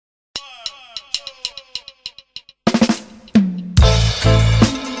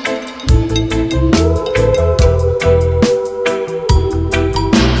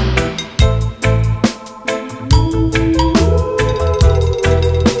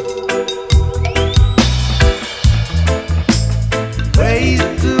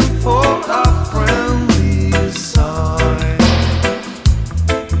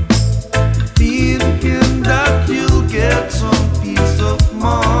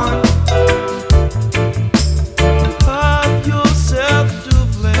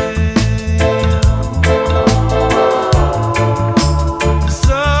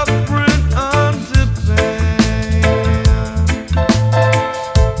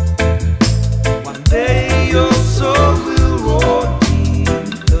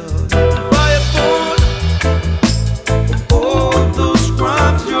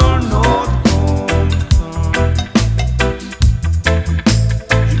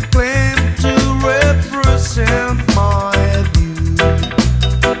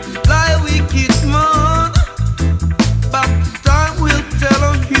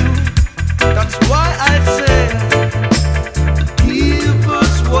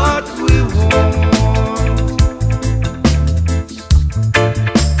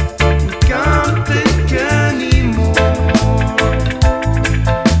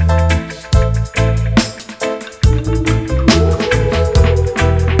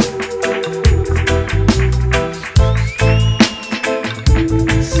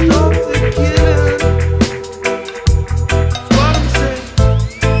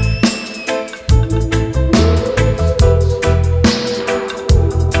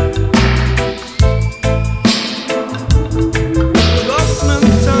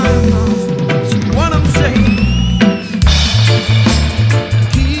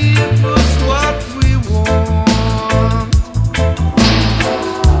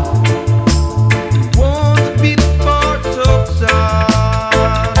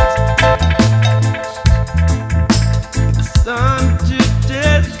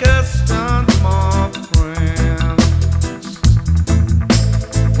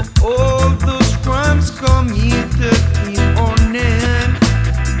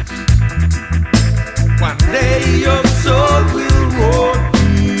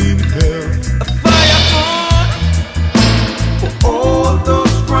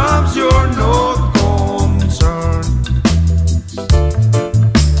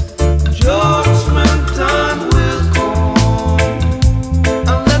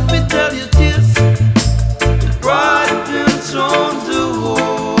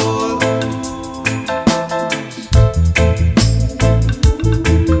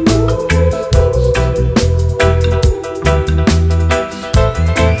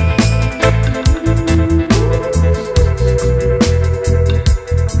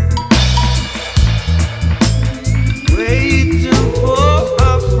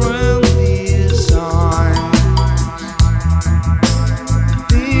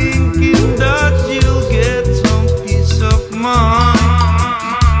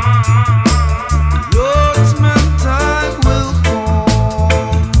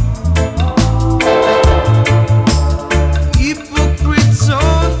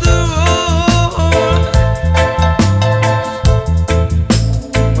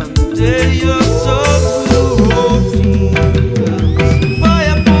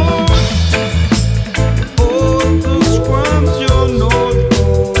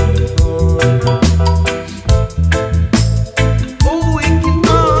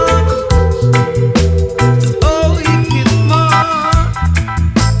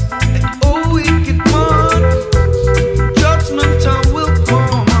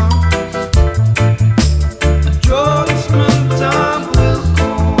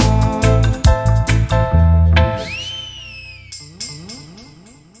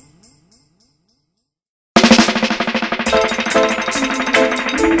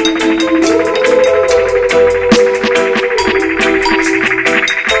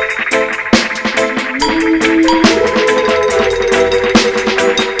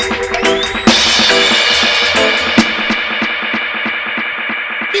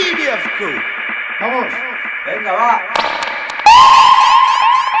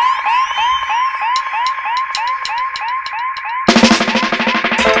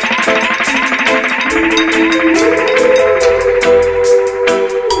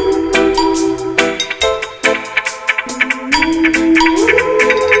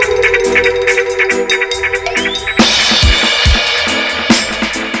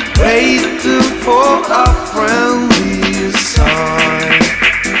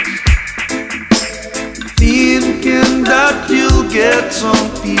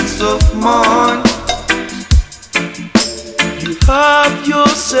peace of mind. You have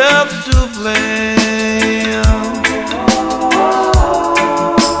yourself to blame.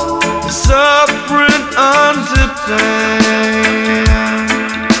 The suffering and the pain.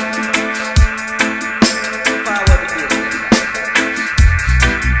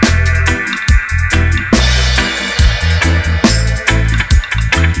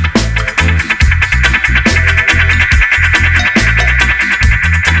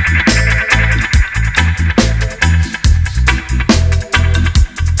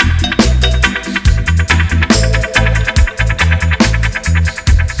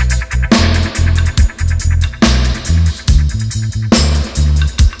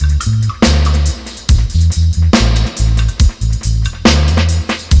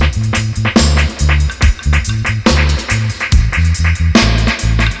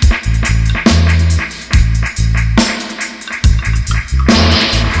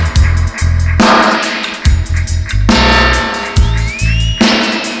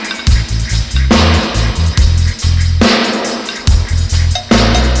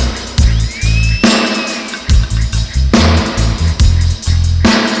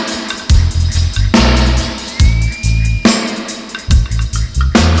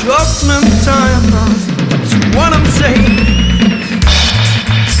 Adjustment time, that's what I'm saying.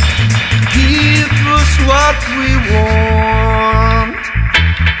 Give us what we want.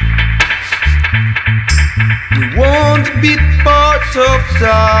 We won't be part of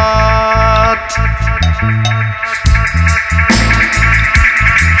that.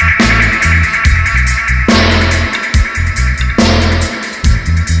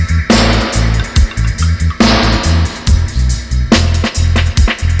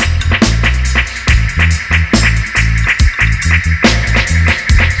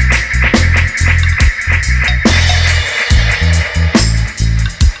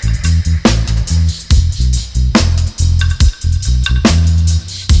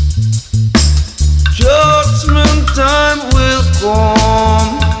 Time will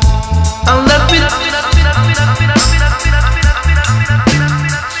come and let me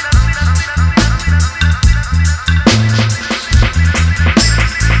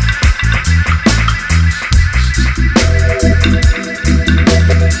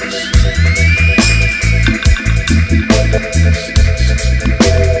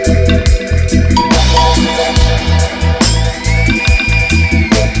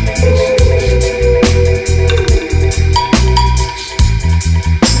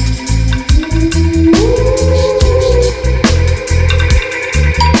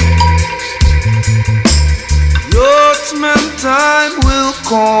time will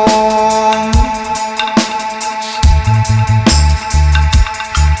come.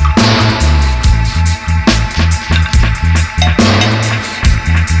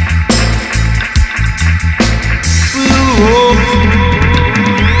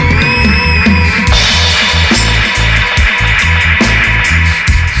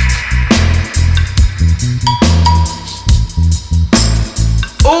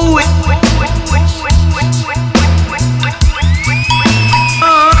 Oh, wait.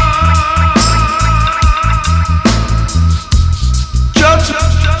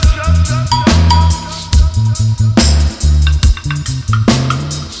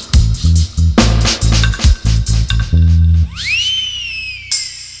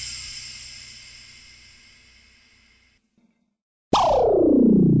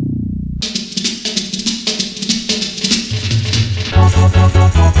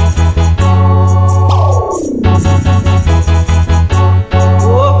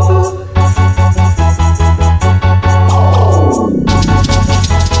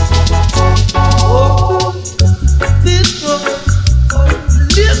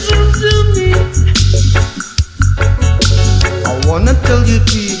 Tell you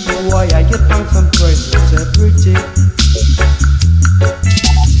people why I get thanks and praises every day.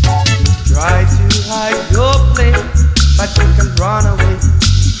 Try to hide your pain, but you can run away.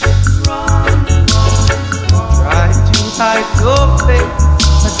 Run. Try to hide your pain,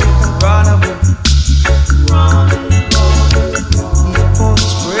 but you can run away. Run. Keep on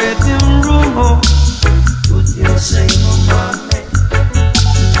spreading rumors, put your shame on my name.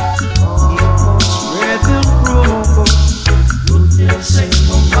 Keep on spreading rumors. Same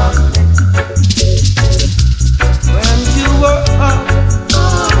on my name. When you were up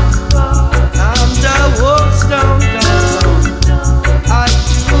and I was down, I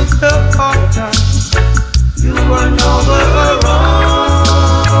took the hard time. You were nowhere around,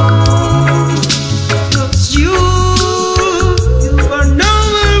 'cause you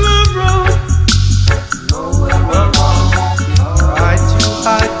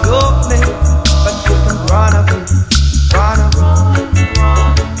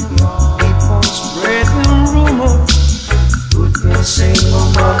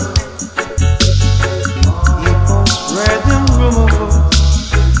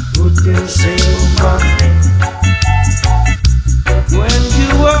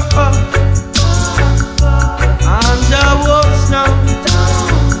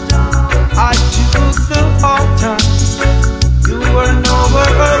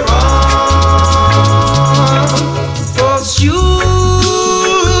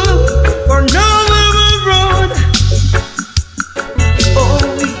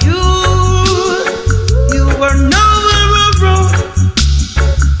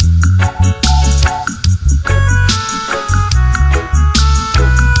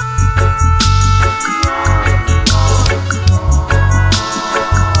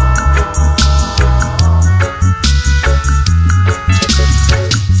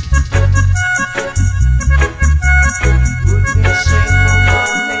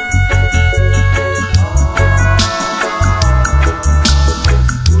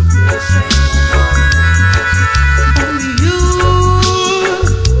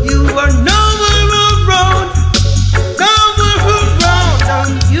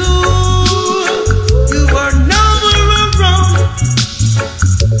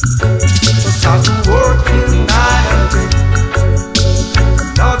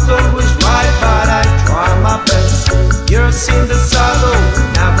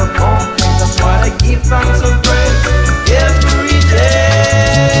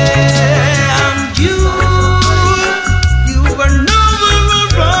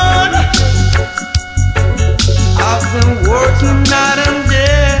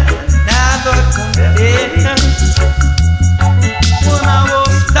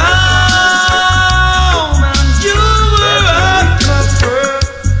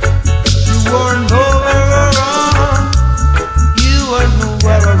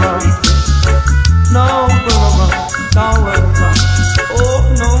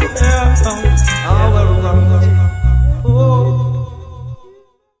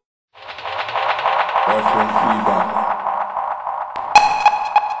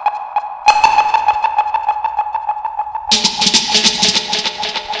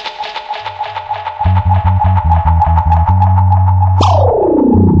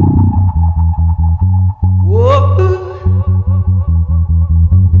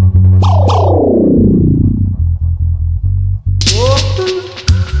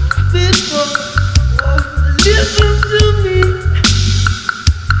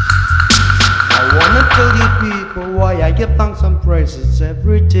people, why I give thanks and praises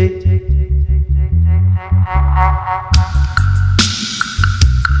every day. To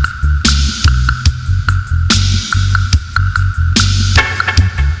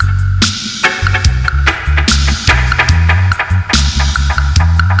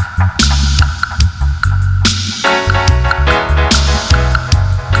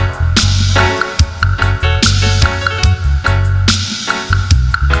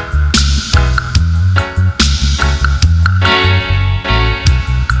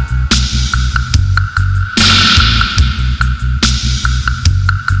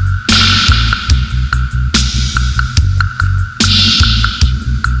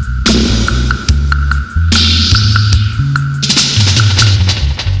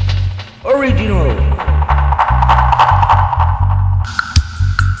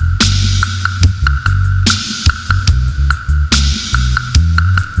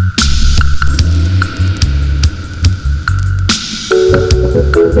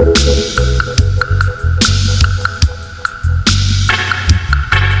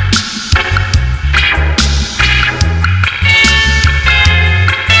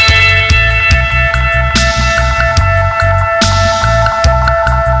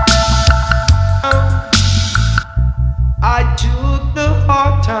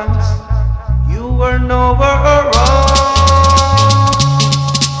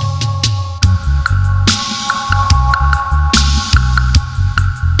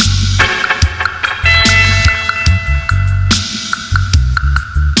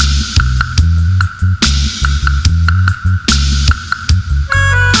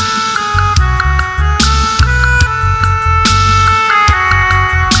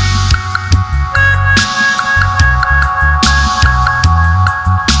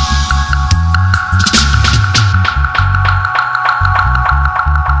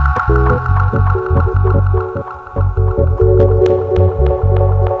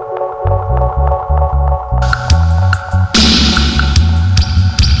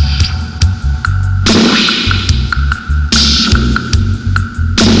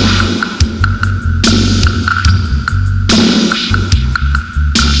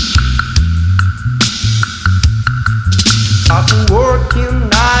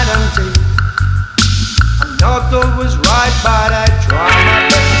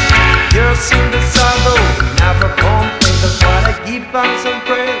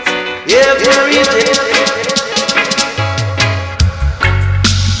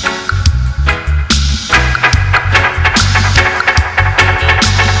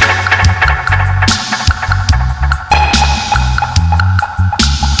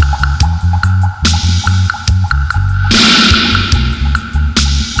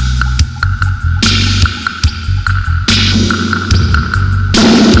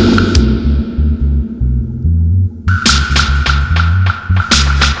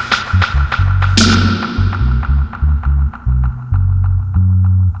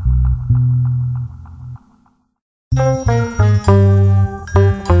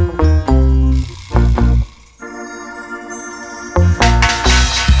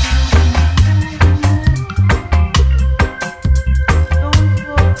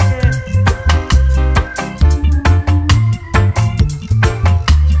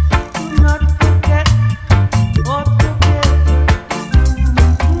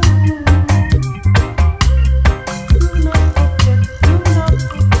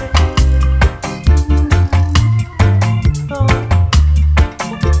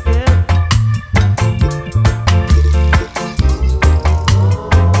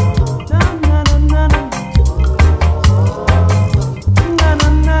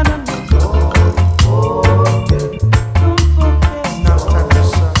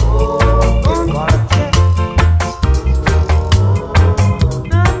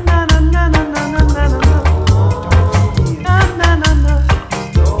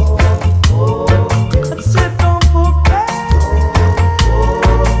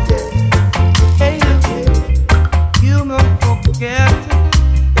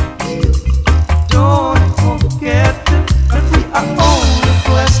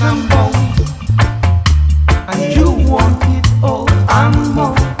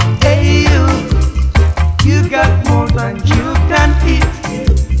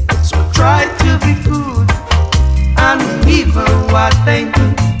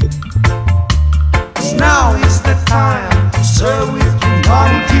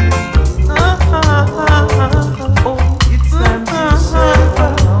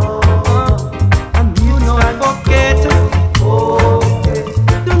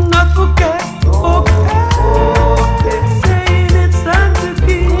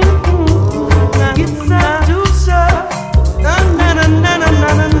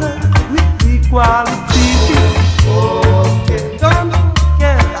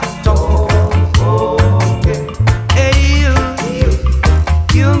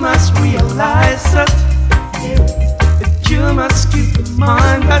must realize that you must keep in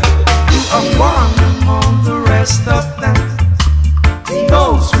mind that you are one among the rest of them.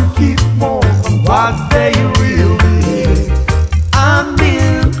 Those who give more than what they really need. I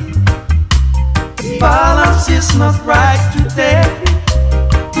mean, the balance is not right today.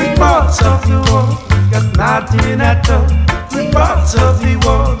 Three parts of the world got nothing at all. Three parts of the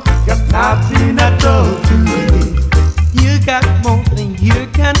world got nothing at all to eat. You got more than you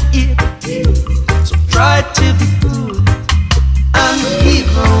can eat, so try to be good and give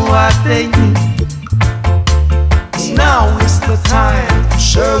them what they need. 'Cause now is the time to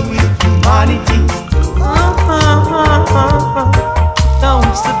share with humanity. Now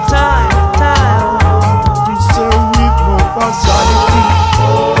is the time to serve with more partiality.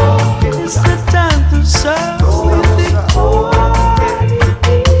 It's the time to serve with the poor.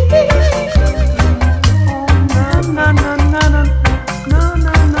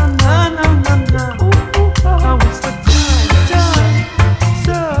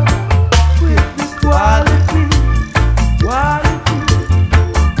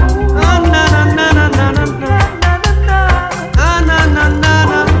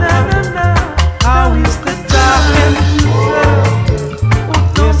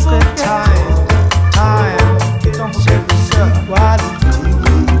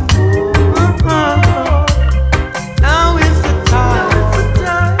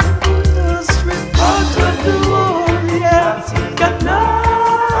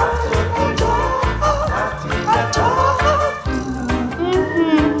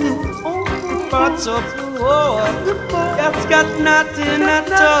 Of the world that's got nothing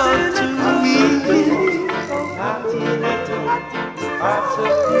at all to eat. Nothing at all. Parts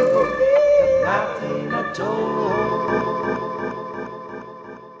of the world got nothing at all.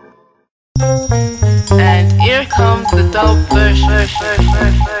 And here comes the dub version.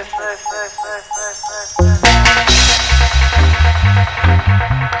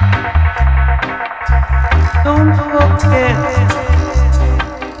 Don't forget.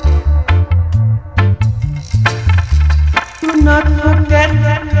 Do not forget,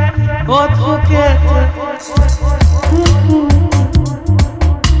 don't forget.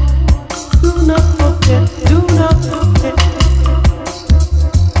 Do not forget, do not forget.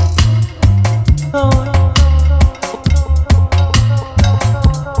 Oh.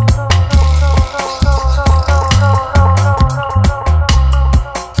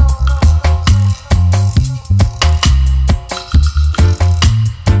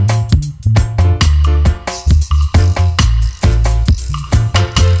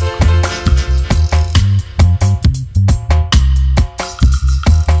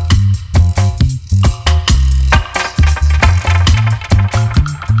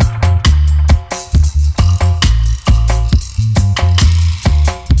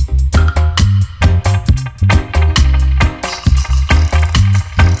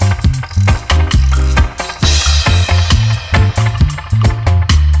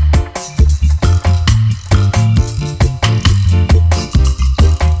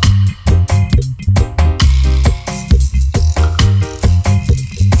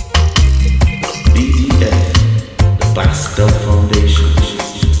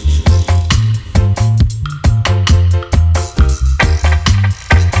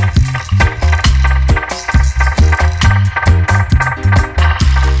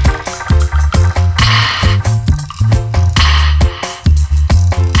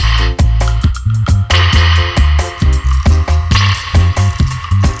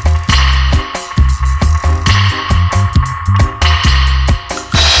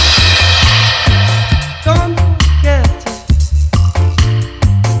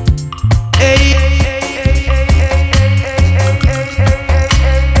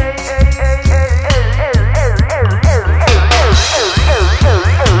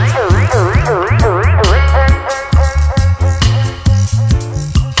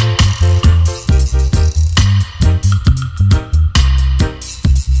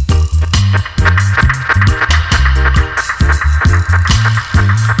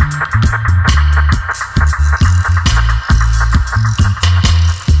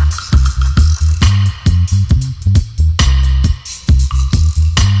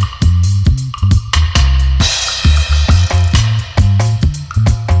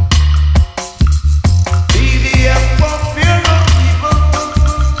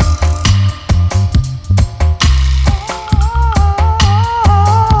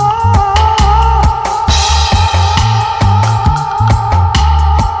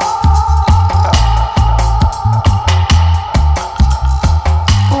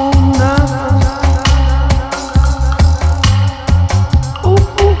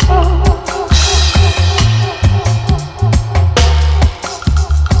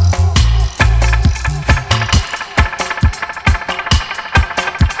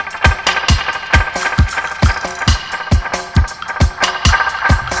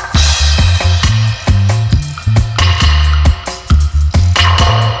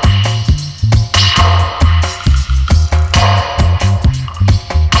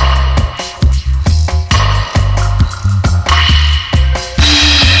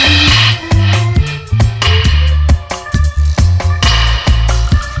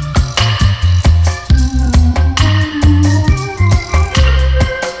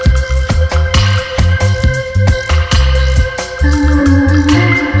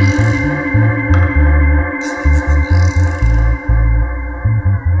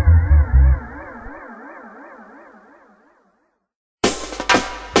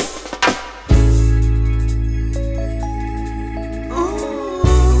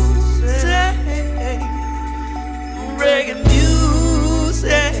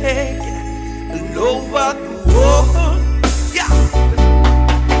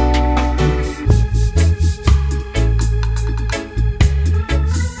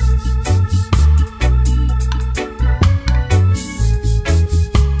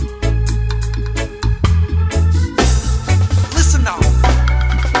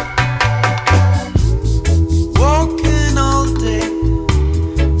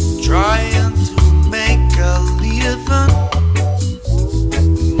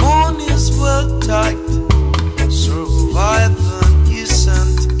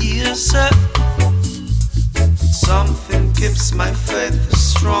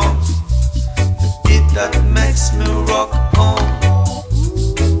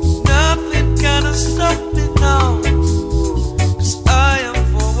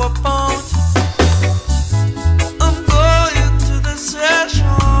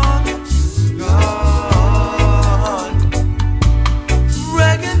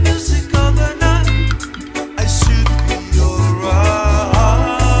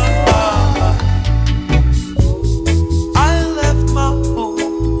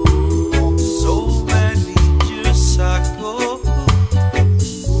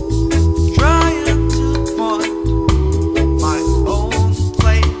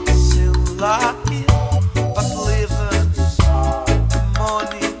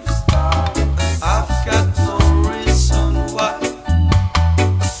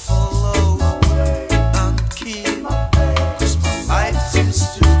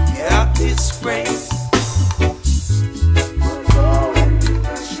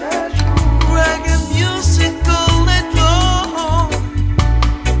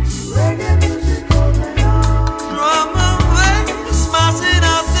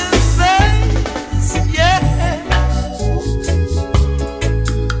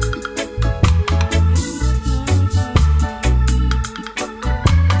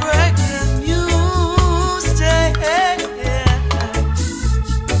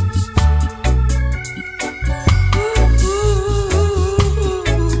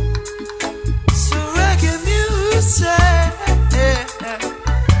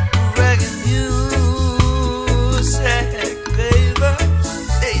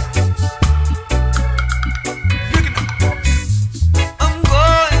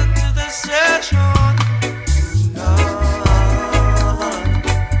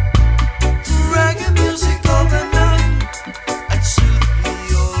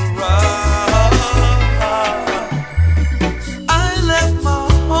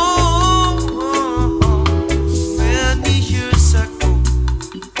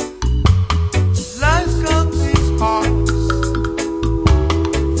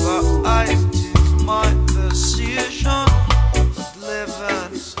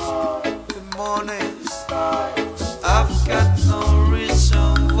 mornings. I've got no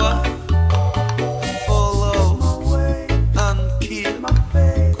reason why to follow and keep,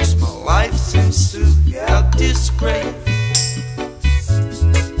 'cause my life seems to be a disgrace.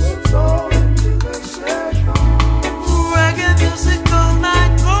 Reggae music all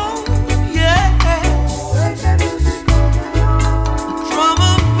night long, yeah. Drum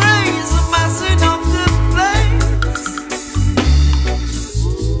and bass are messing up the place.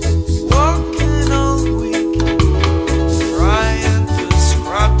 Working all week, trying to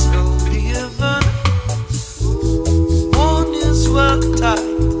scrap till even. Mornings well tight,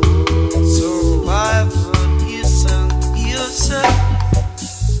 surviving isn't easy.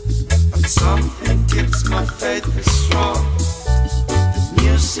 But something keeps my faith strong. The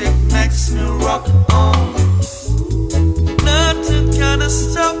music makes me rock on. Nothing can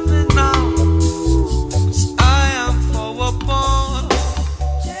stop me now, 'cause I am forward born.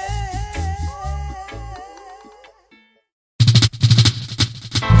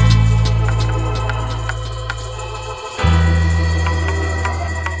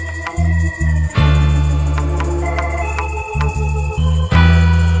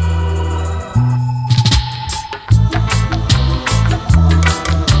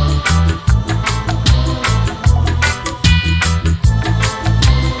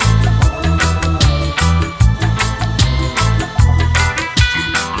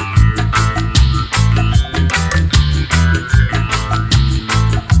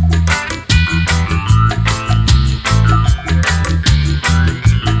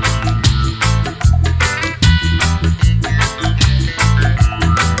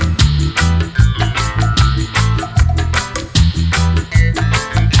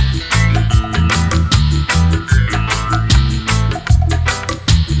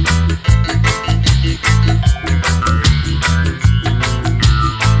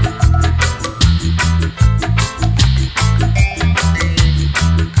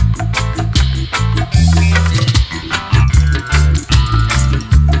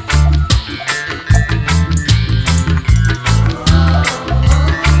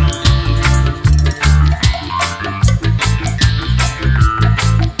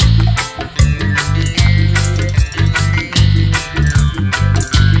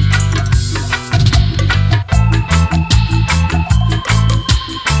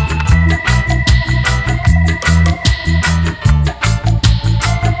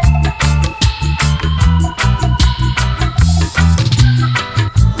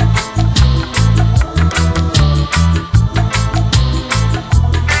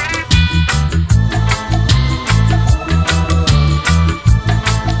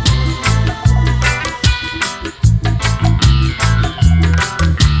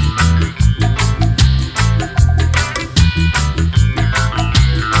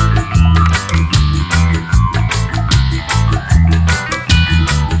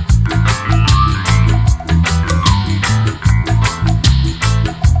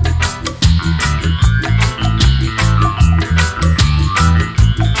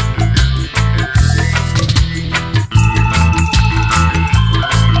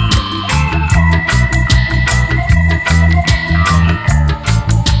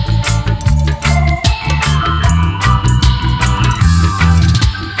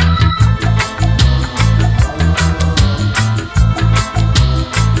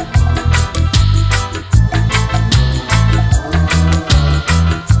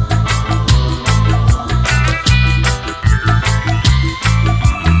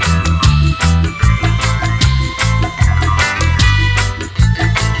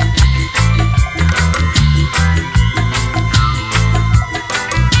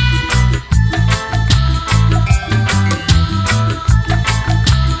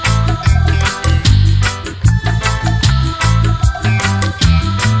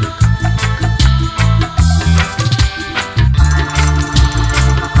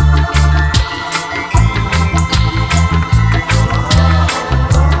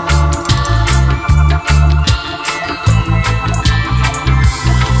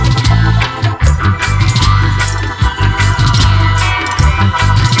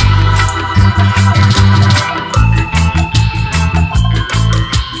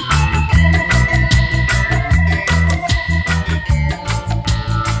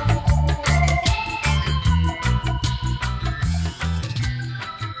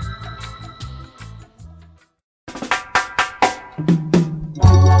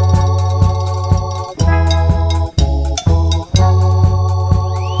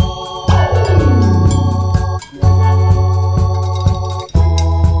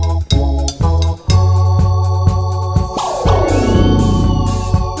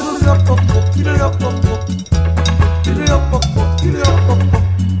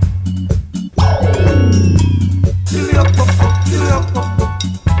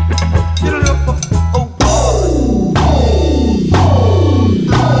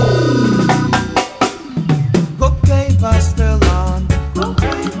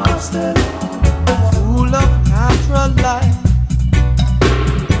 Full of natural life,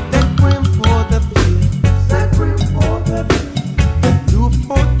 that brim for the fields, look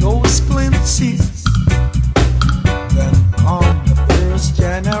for those glimpses. Then come the first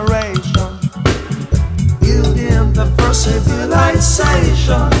generation, building the first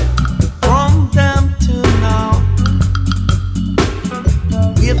civilization. From them to now,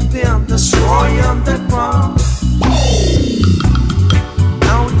 we've been destroying the ground.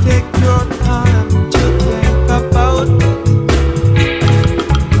 Now take your time to think about it.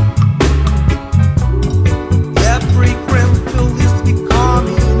 Every greenfield is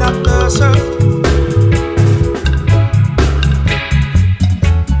becoming a desert.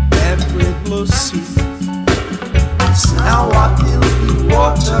 Every blue sea is now a filthy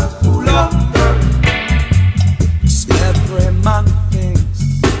water full of dirt. Every man thinks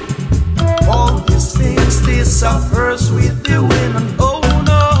all these things disappears with the wind. And oh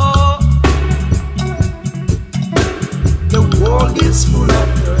no, the world is full of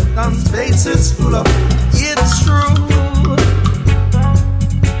dirt and space is full of. It's true.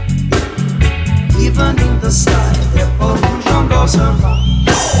 Even in the sky, the pollution goes around.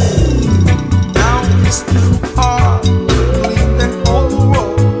 Now it's too hard to clean the whole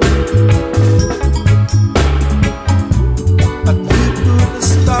world. But you could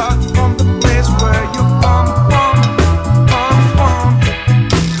start from the place where you come from.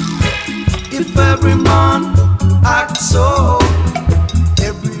 If every man acts so,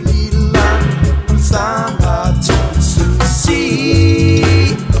 every little land stand a chance to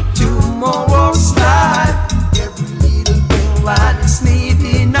see tomorrow's life. Every little thing that is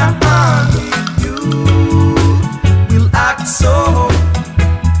needing a hand, you will act so.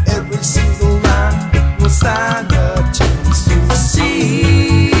 Every single land will stand a chance to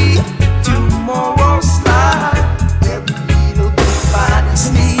see tomorrow's life. Every little thing that is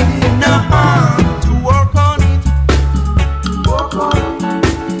needing a hand to work on it, work on it.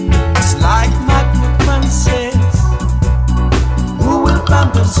 It's like my good man says, who will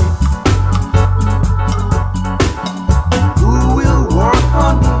plant the seed? Who will work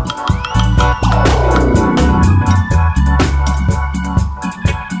on it?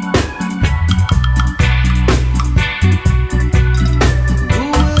 Who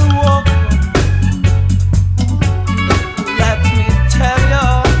will work on it? Let me tell you,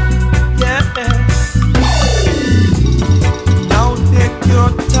 yeah. Now take your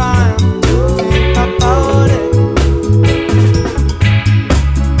time to think about it.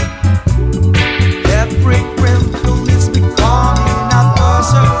 Every greenfield is becoming a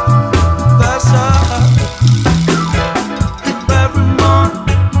desert. If every man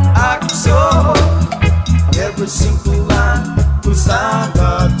acts so, every single land will stand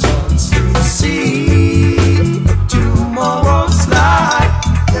a chance to see tomorrow's light.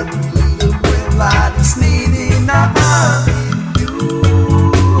 Every little green light is needing a hand. You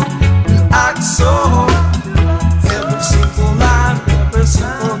will act so. Every single land will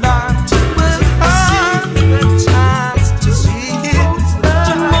have the chance to see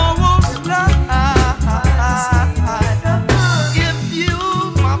tomorrow's light. If you,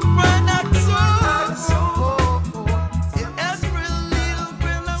 my friend, act so, if every little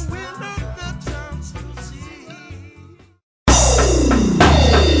green light will have the chance to see.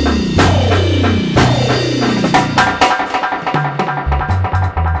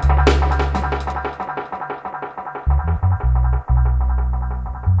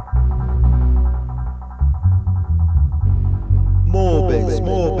 More bass,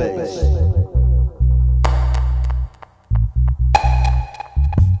 more bass.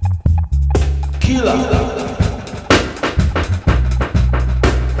 Killer.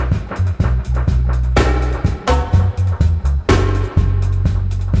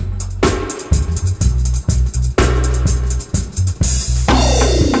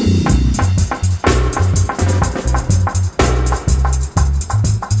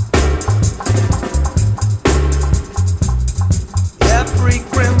 Every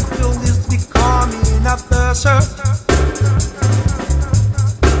greenfield is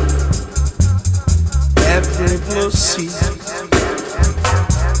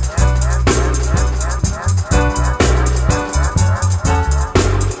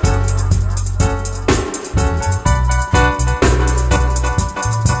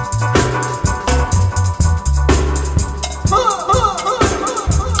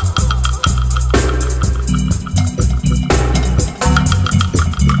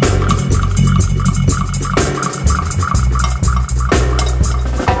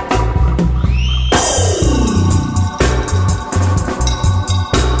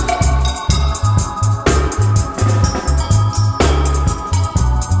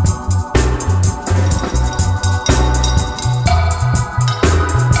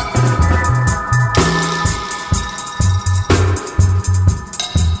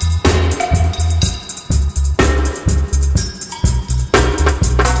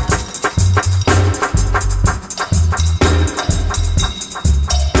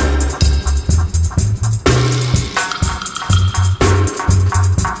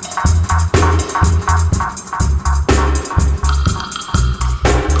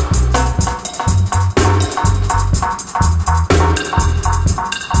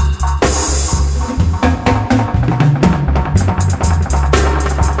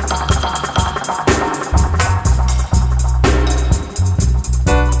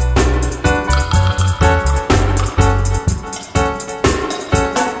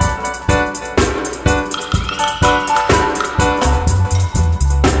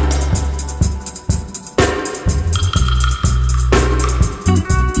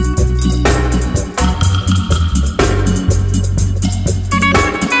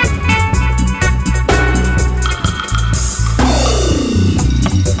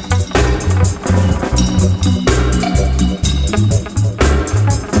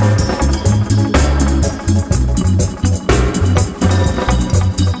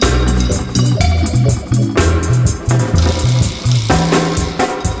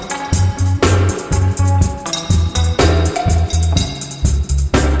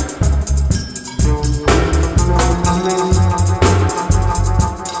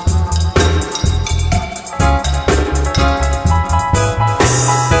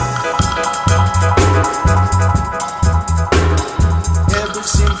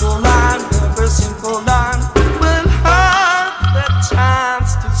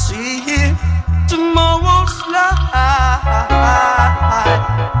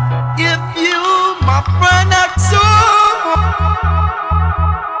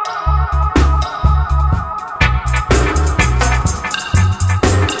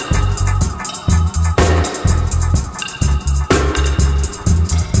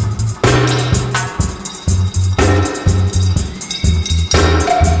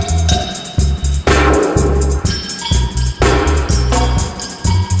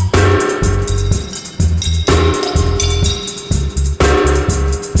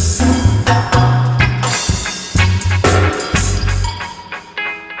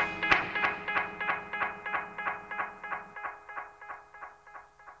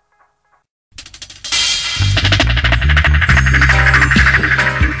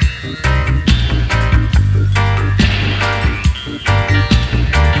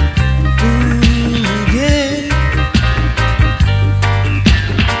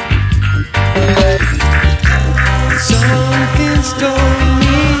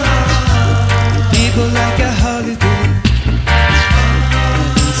me. People like a holiday.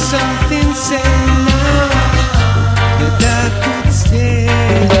 Something say now that I could stay.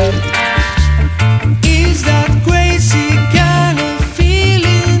 Is that crazy kind of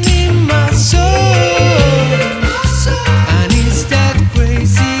feeling in my soul? And is that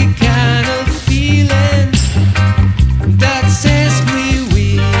crazy kind of feeling that says we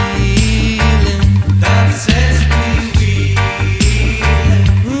willing? That says we willing.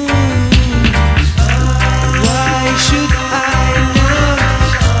 Why should I now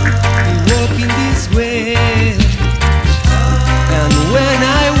be walking this way? And when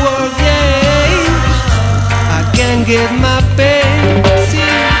I walk, I can't get my pay.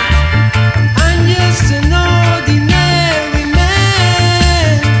 See, I'm just an ordinary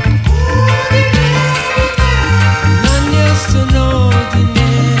man. I'm just an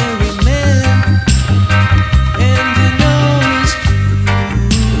ordinary man. And you know it's true.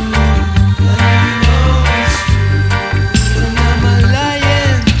 And you know it's true. And I'm a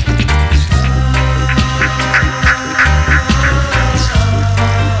lion.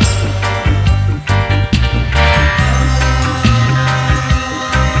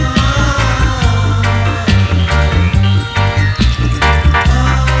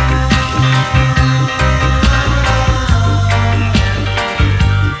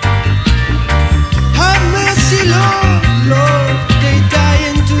 Have mercy, Lord, Lord, they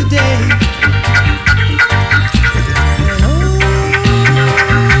dying today.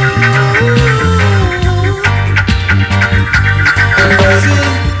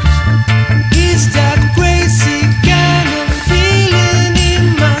 Is that crazy kind of feeling in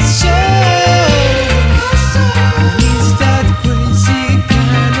my soul? Is that crazy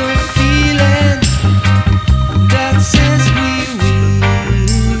kind of feeling that says we will?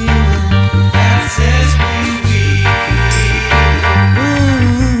 That says we will.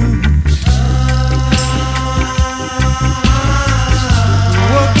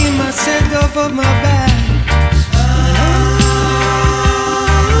 Walking myself off of my back.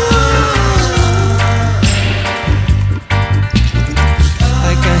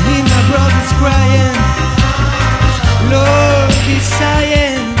 I can hear my brothers crying. Lord is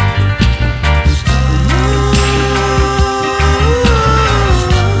sighing.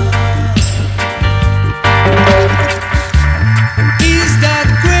 Is that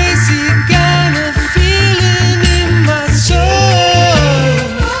crazy kind of feeling in my soul?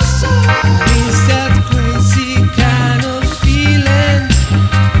 Is that crazy kind of feeling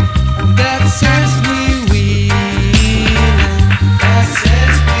that says we willing? That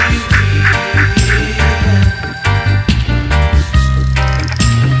says we willing.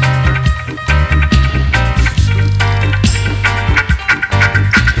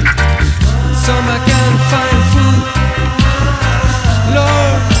 Some I can't find food.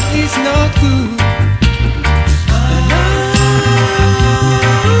 Lord, it's not good. And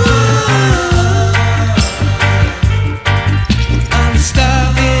I'm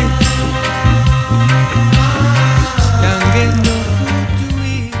starving. Can't get no food to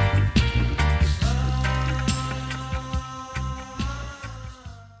eat.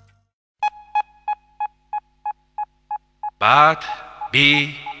 Bat bi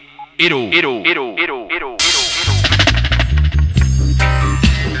iru.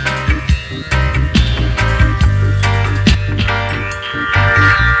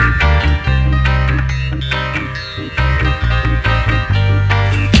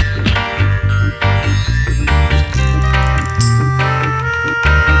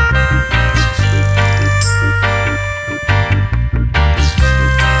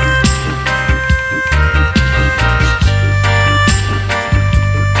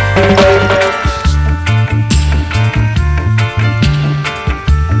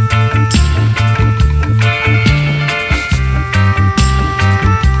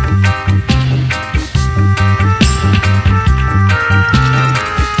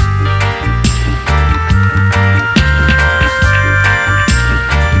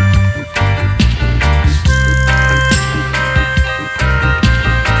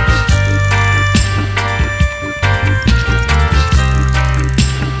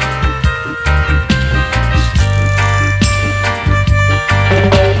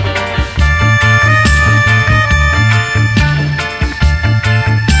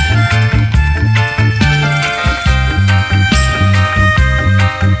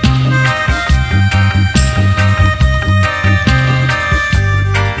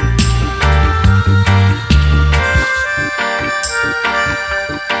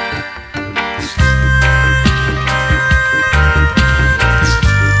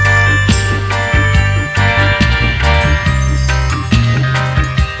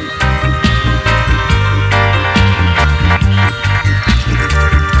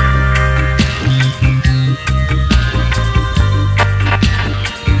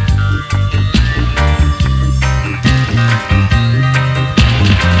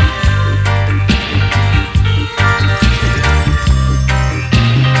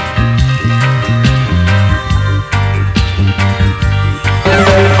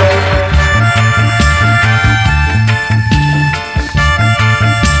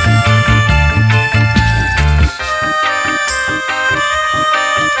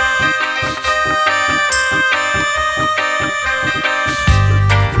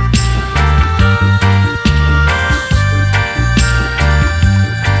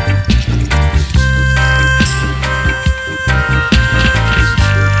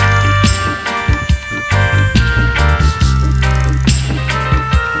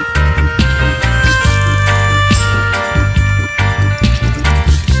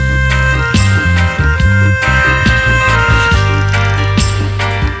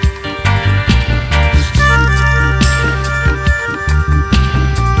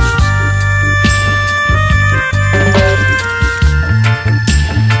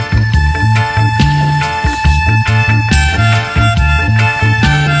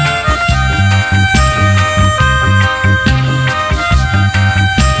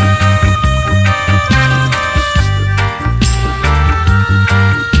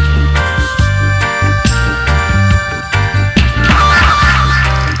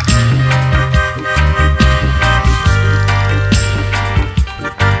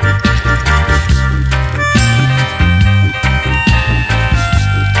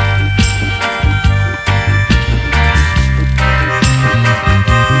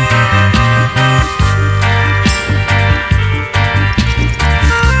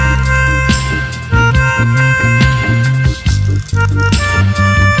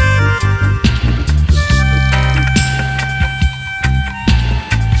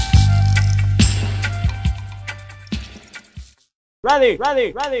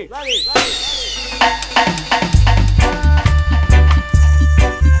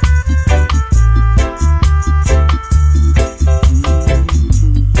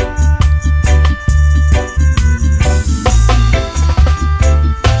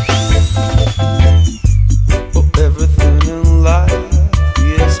 Everything in life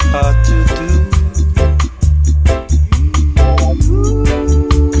is hard to do,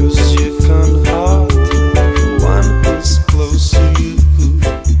 'cause you can't hurt one who's close to you.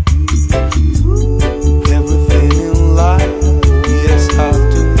 Everything in life is hard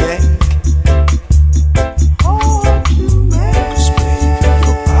to make, 'cause baby,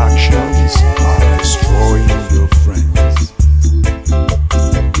 your actions are destroying your friends.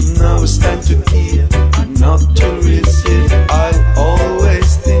 Now it's time to give, not to receive. I always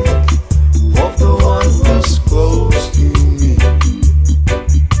think of the one who's close to me.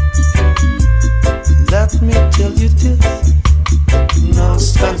 Let me tell you this, now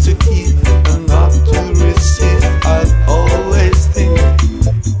it's time to give and not to receive. I always think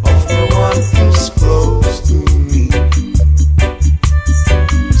of the one who's close to me.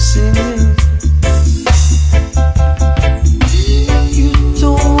 Singing, you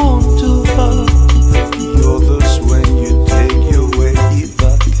don't want to hurt the others when you take your way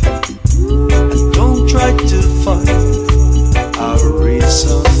back, and don't try to find a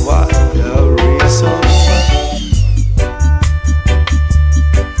reason why, a reason why.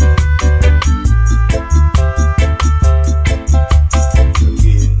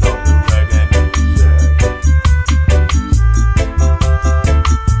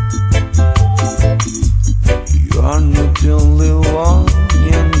 You are not the only one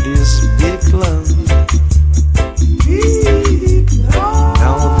in this big land.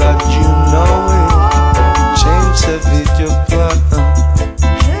 Now that you know it, change the video plan.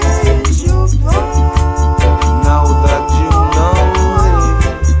 Now that you know it,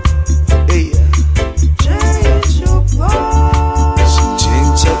 yeah. So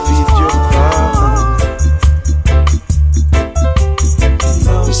change the video plan.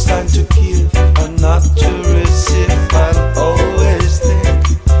 Now it's time to give and not to receive. I always think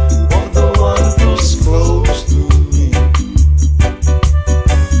of the one who's close to me.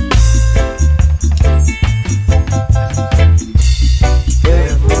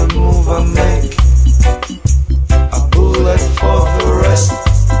 Every move I make, a bullet for the rest.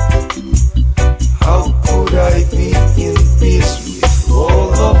 How could I be in peace with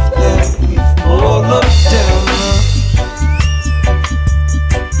all of them, with all of them?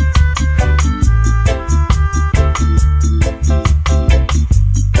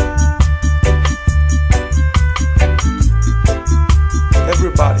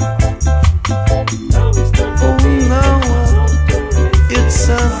 Everybody. Oh, now it's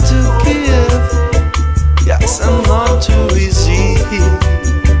time to give, yes, and not to receive.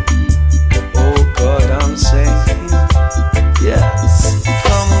 Oh God, I'm saying, yes,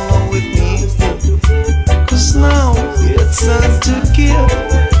 come along with me, 'cause now it's time to give,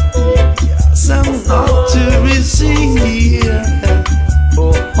 yes, and not to receive.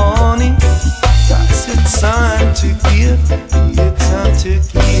 Oh honey, yes, it's time to give, it's time to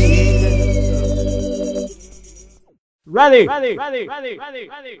give.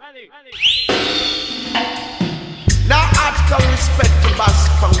 Now article respect to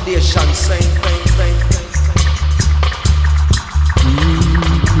Basque Foundation, same thing.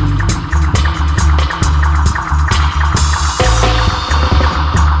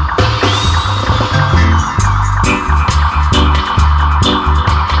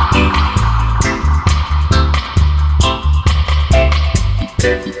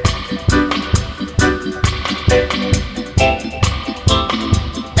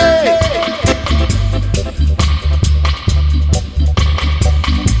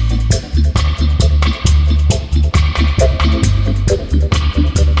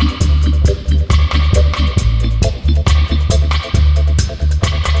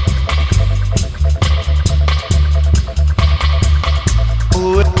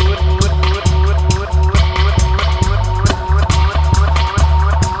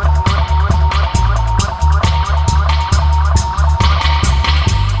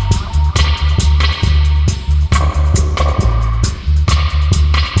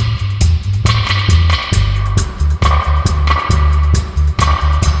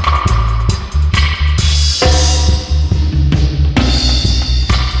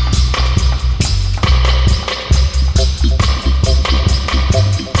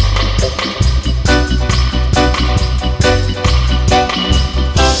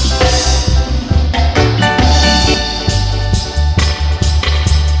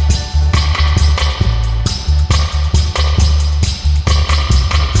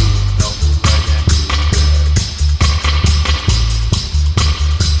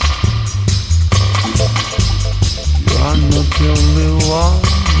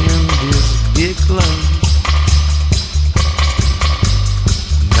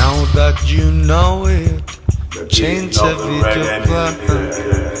 change a video plan.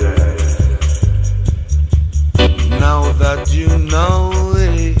 Now that you know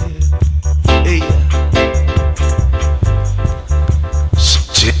it, yeah.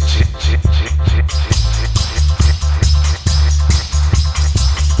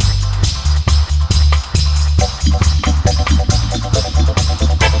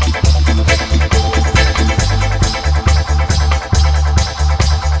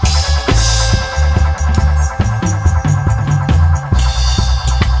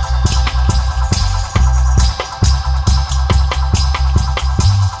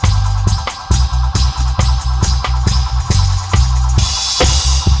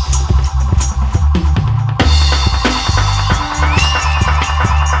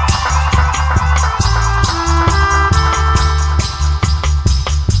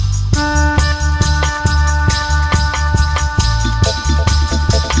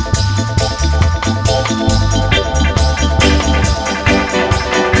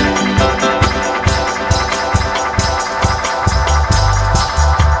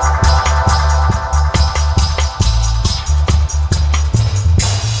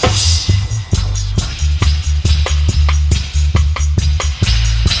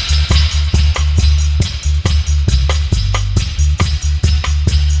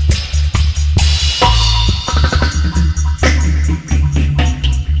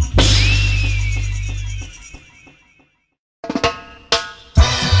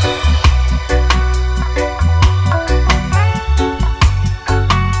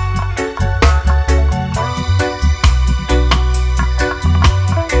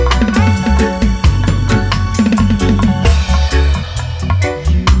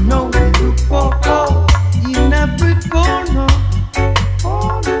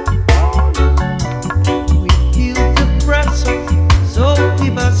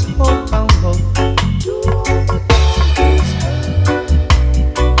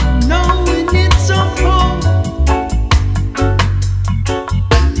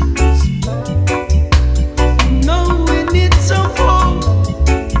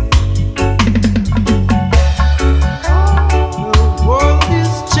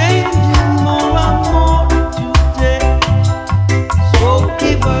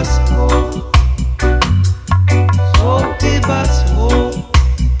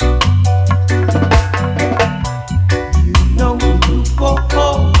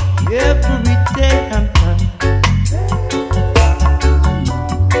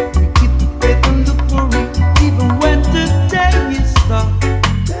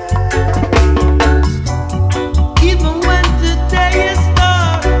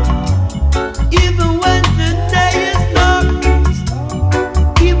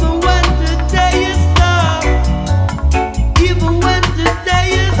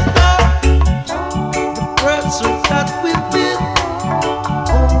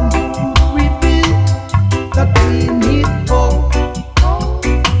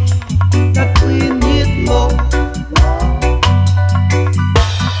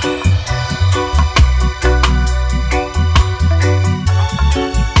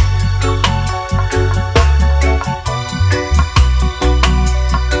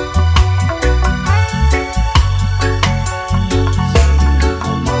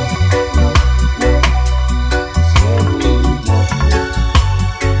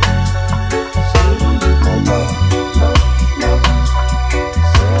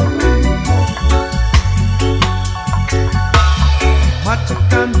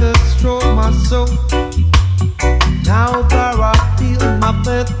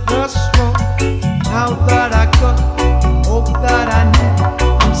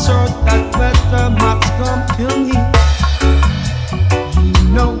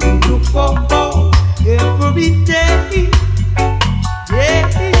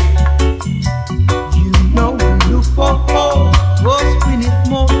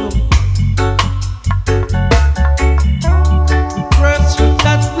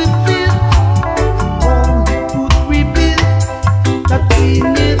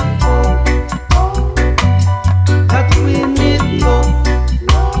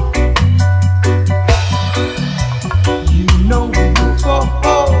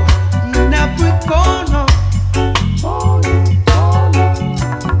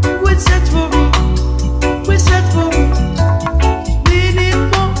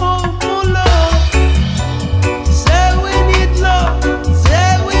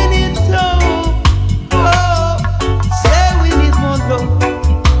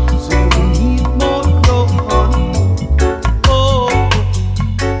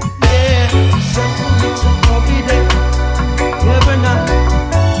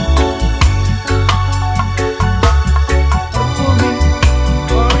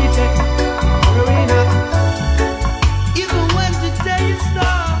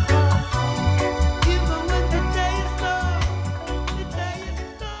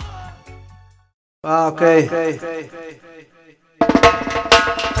 Okay.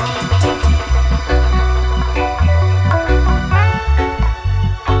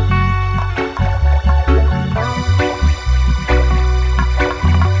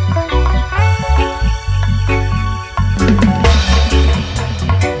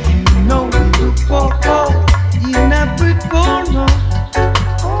 In every corner,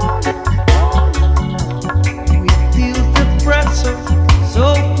 we feel the pressure, so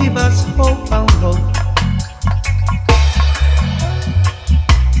give us hope and love.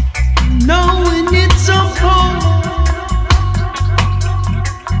 Now we need some hope.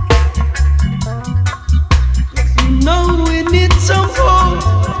 Now we need some hope.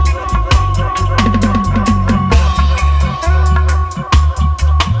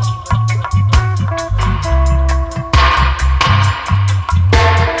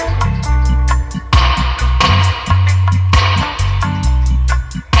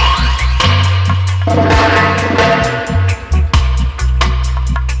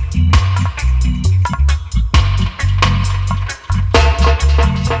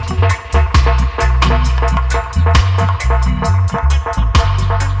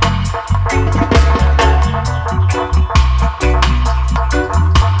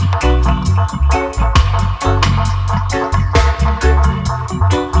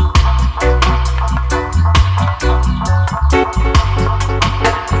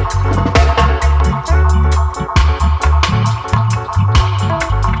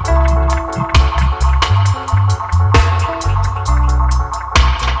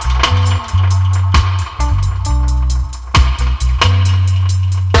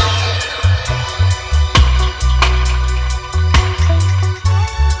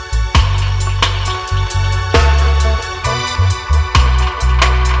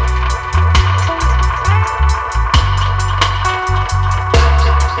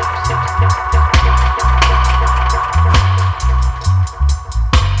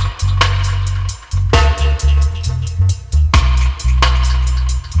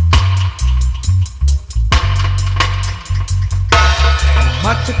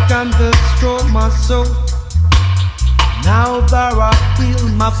 Magic candles stroke my soul. Now that I feel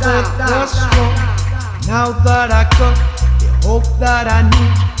my faith was strong. Now that I got the hope that I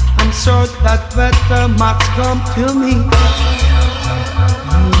need, I'm sure that better might come to me.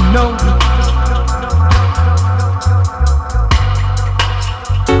 You know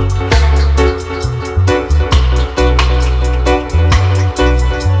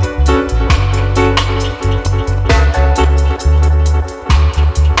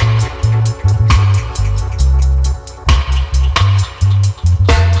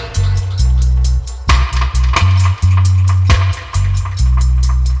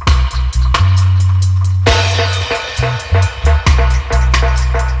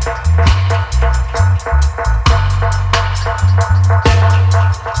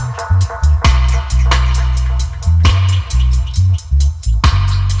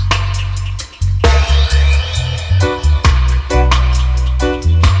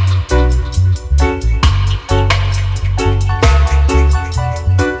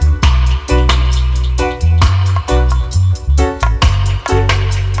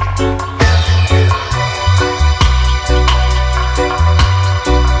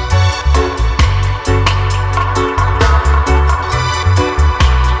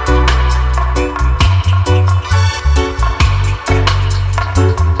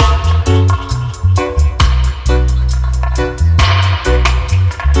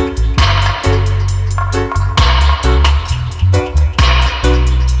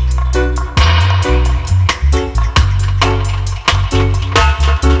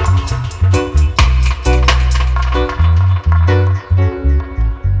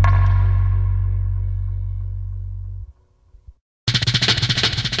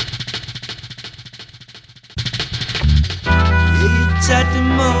chatting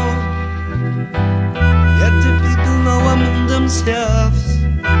more. Let the people know among themselves.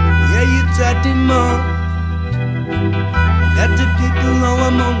 Yeah, you chatting more. Let the people know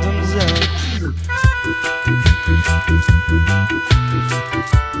among themselves.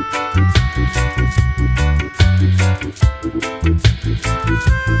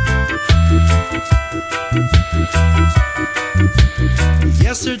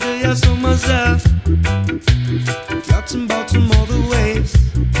 Yesterday I saw myself talking about some other ways,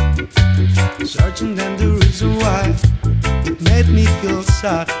 searching and the reason why it made me feel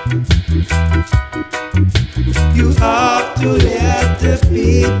sad. You have to let the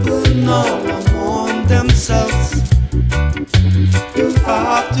people know among themselves. You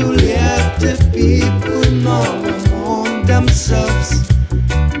have to let the people know among themselves.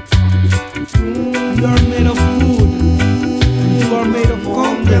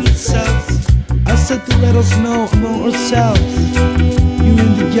 said to let us know among ourselves. You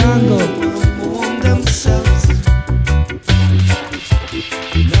in the jungle, among themselves.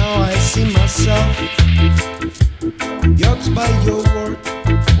 Now I see myself, judged by your word.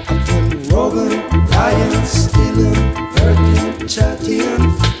 I've been robbing, lying, stealing, hurting, chatting.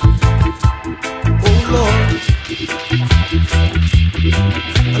 Oh Lord,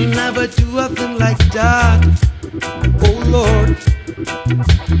 I'll never do a thing like that. Oh Lord,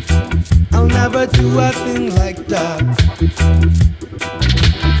 I'll never do a thing like that.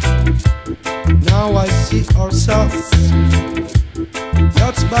 Now I see ourselves,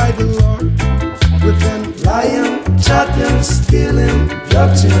 judged by the Lord. We've been lying, chatting, stealing,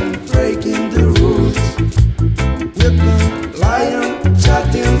 judging, breaking the rules. We've been lying,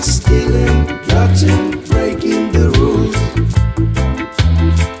 chatting, stealing, judging, breaking the rules.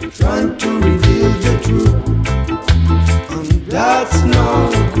 Trying to reveal the truth, and that's no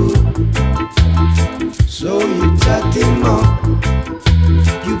good. So you chatting up,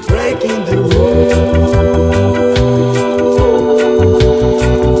 you breaking the rules.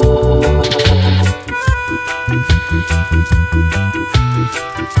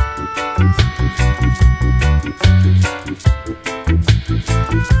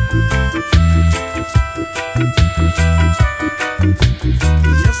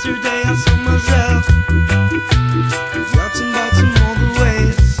 Yesterday I saw myself yachting about some other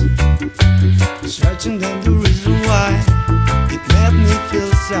ways, searching down the reason why it made me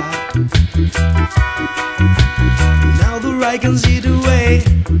feel sad. Now that I can see the way,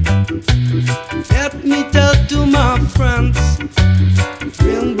 let me tell to my friends,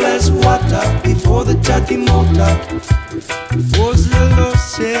 drink glass water before the chatty motor. Was the Lord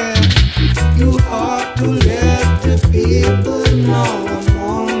said, you have to let the people know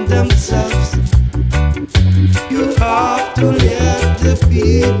among themselves. You have to let the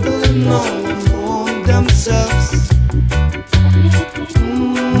people know among themselves.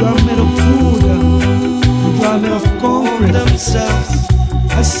 You are made of food, you are made of concrete themselves.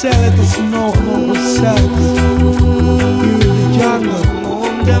 I said let us know among ourselves. You in the jungle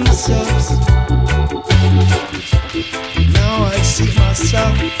among themselves. Now I see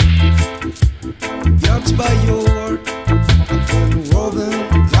myself, judged by your word. I've been robbing,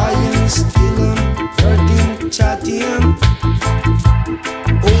 lying, stealing, hurting, chatting.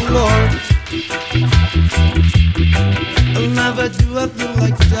 Oh Lord, I'll never do a thing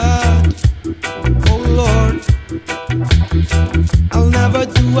like that. Oh Lord, I'll never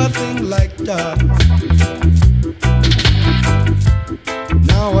do a thing like that.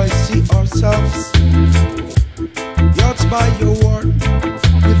 Now I see ourselves, judged by your word.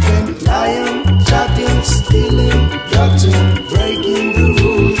 We've been lying, chatting, stealing, judging, breaking the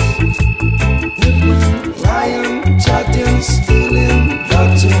rules. We've been lying, chatting, stealing,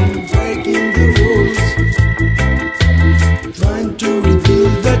 judging, breaking the rules. Trying to reveal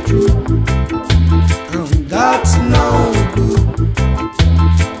the truth, and that's no good.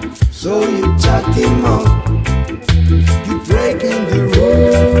 So you chat him out, you breaking the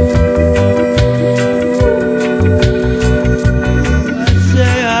rules.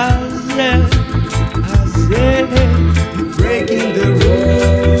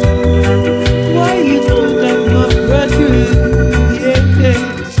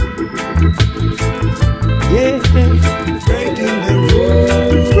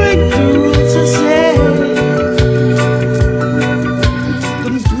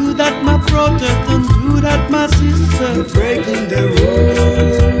 Breaking the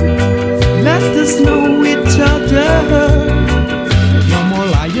rules. Let us know each other. No more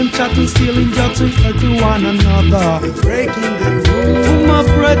lying, chatting, stealing, judging to one another. Breaking the rules. Oh my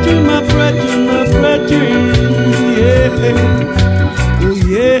brethren, my brethren, my brethren. Yeah. Oh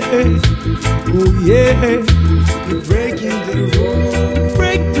yeah. Oh yeah. You're breaking the rules.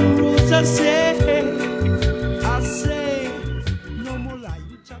 Break the rules, I say. I say. No more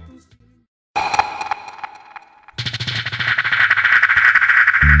lying, chatting, stealing.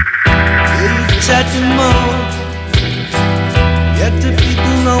 Chat them all. Let the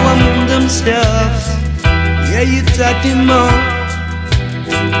people know among themselves. Yeah, you chat them all.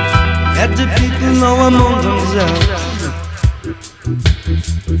 Let the people know among themselves.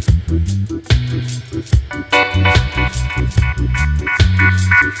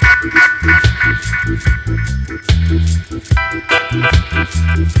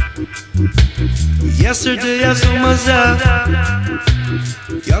 Yesterday I saw myself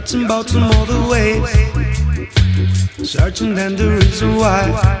yachting about some other ways, searching and the reason why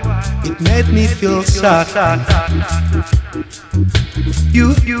it made me feel sad.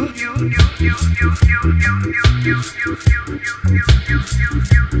 You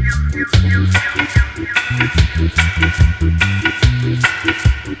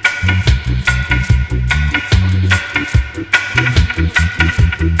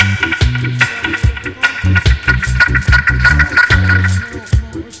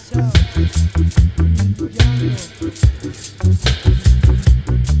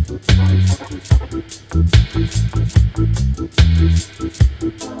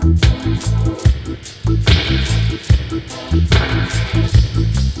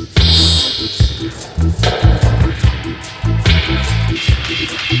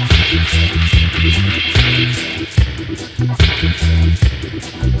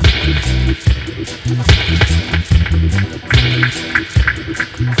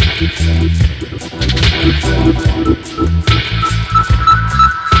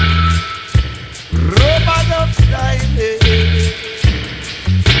Rubber dub style.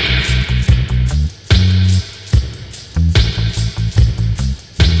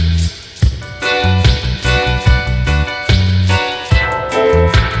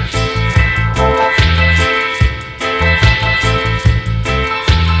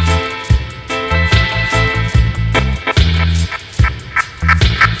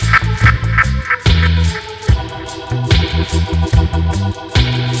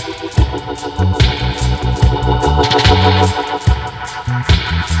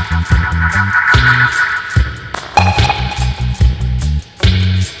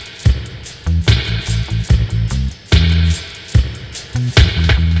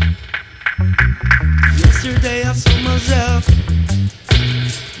 Yesterday I saw myself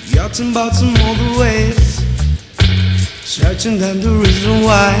yachting about some other ways, searching then the reason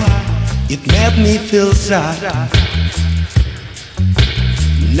why it made me feel sad.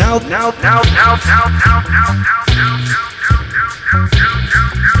 Now.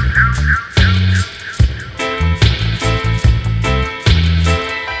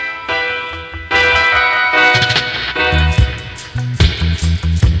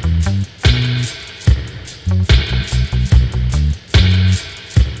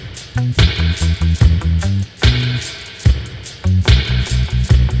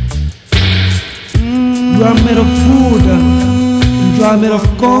 You are made of wood, and you are made of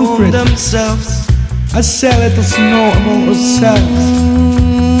concrete. Themselves, I say let us know among ourselves.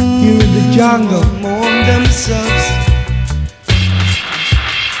 Here in the jungle, among themselves.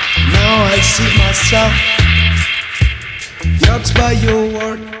 Now I see myself, judged by your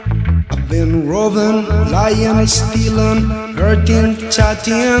word. I've been roving, lying, stealing, hurting,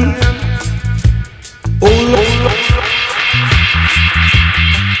 chatting. Oh Lord.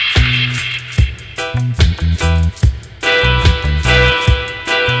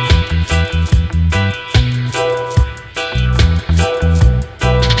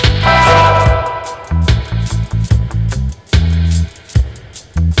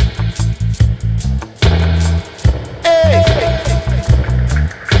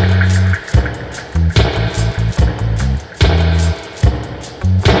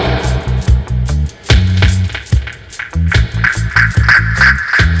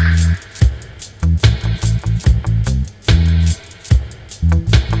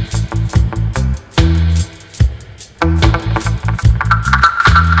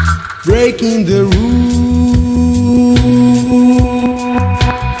 Breaking the rules.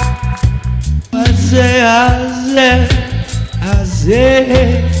 I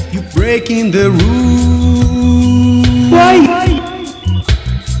say, you breaking the rules. Why?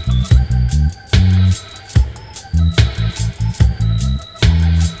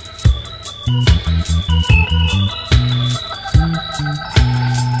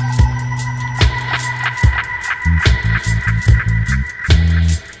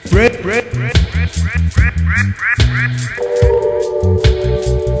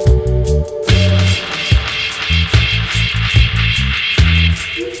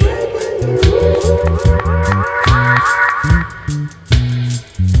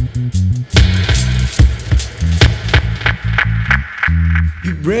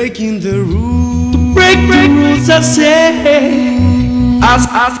 You breaking the rules. To break the rules, I say.